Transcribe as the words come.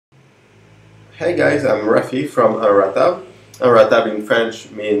Hey guys, I'm Rafi from Un Ratab. Un Ratab in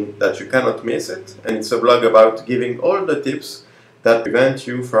French means that you cannot miss it, and it's a blog about giving all the tips that prevent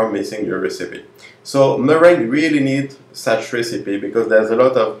you from missing your recipe. So meringue really need such recipe because there's a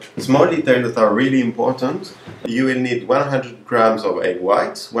lot of small details that are really important. You will need 100 grams of egg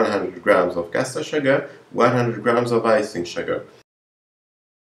whites, 100 grams of caster sugar, 100 grams of icing sugar.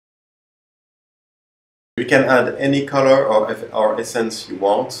 You can add any color or essence you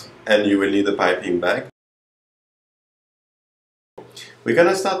want, and you will need a piping bag. We're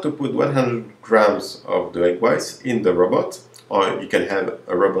gonna start to put 100 grams of the egg whites in the robot, or you can have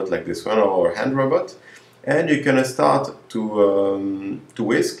a robot like this one or a hand robot, and you're gonna start to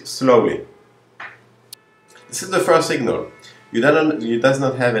whisk slowly. This is the first signal. You does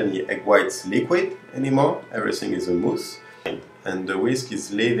not have any egg whites liquid anymore. Everything is a mousse, and the whisk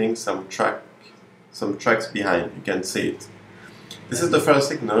is leaving some tracks behind. You can see it. This is the first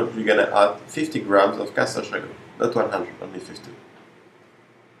signal. You're gonna add 50 grams of caster sugar, not 100, only 50.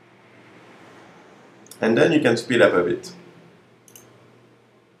 And then you can speed up a bit.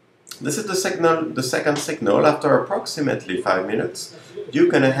 This is the second signal. After approximately 5 minutes, you're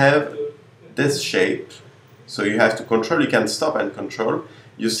gonna have this shape. So you have to control. You can stop and control.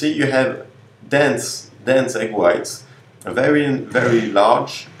 You see, you have dense egg whites, very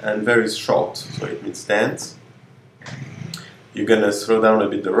large and very short. So it means dense. You're gonna slow down a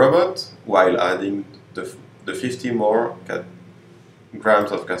bit the robot while adding the 50 more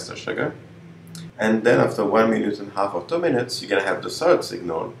grams of caster sugar. And then after 1.5 minutes or 2 minutes, you're going to have the third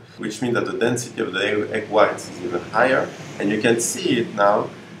signal, which means that the density of the egg whites is even higher. And you can see it now,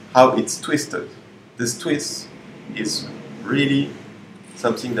 how it's twisted. This twist is really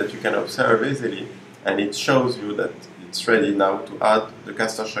something that you can observe easily, and it shows you that it's ready now to add the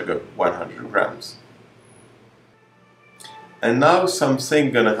caster sugar, 100 grams. And now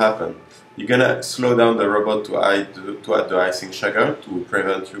something going to happen. You're gonna slow down the robot to add the icing sugar to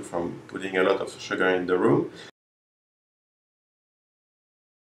prevent you from putting a lot of sugar in the room.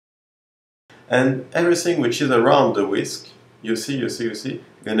 And everything which is around the whisk, you see, you're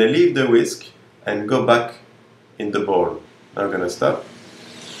gonna leave the whisk and go back in the bowl. Now I'm gonna stop.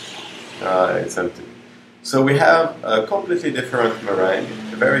 It's empty. So we have a completely different meringue,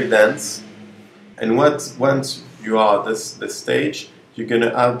 very dense. And once you are at this stage, you're going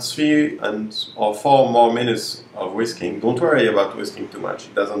to add 3 or 4 more minutes of whisking. Don't worry about whisking too much,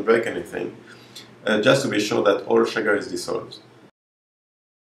 it doesn't break anything. Just to be sure that all sugar is dissolved.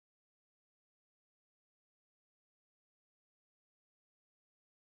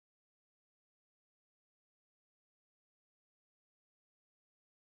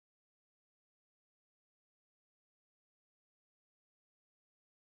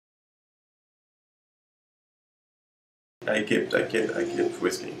 I keep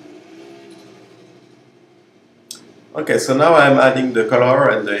whisking. Okay, so now I'm adding the color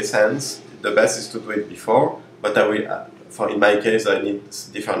and the essence. The best is to do it before, but I will. In my case, I need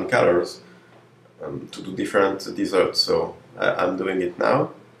different colors to do different desserts. So I'm doing it now.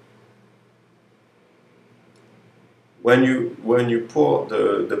 When you pour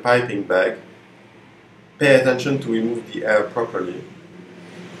the piping bag, pay attention to remove the air properly.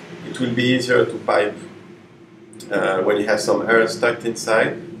 It will be easier to pipe. When you have some air stuck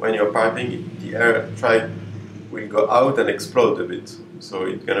inside, when you're piping, the air will go out and explode a bit. So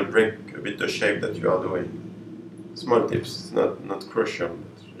it's gonna break a bit the shape that you are doing. Small tips, not crucial,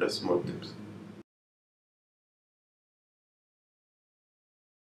 but just small tips.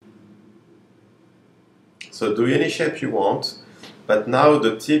 So do any shape you want, but now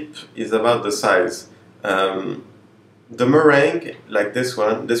the tip is about the size. The meringue, like this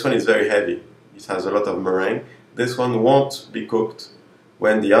one is very heavy. It has a lot of meringue. This one won't be cooked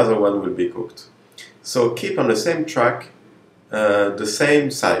when the other one will be cooked. So keep on the same track, the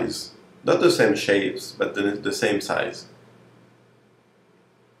same size. Not the same shapes, but the same size.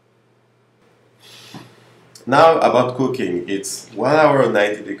 Now about cooking. It's 1 hour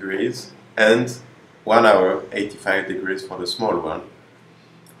 90 degrees and 1 hour 85 degrees for the small one.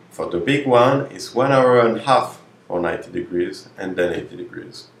 For the big one, it's 1 hour and a half for 90 degrees and then 80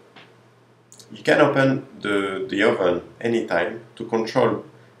 degrees. You can open the oven anytime to control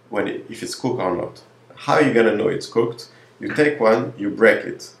if it's cooked or not. How are you gonna know it's cooked? You take one, you break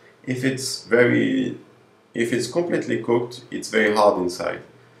it. If it's completely cooked, it's very hard inside.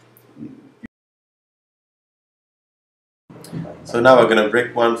 So now I'm gonna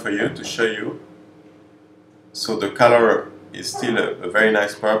break one for you to show you. So the color is still a very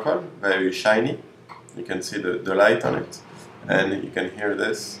nice purple, very shiny. You can see the light on it, and you can hear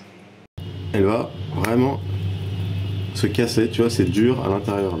this. Elle va vraiment se casser, tu vois, c'est dur à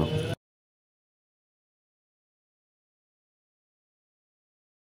l'intérieur là.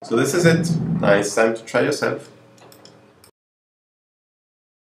 So this is it. Now it's time to try yourself.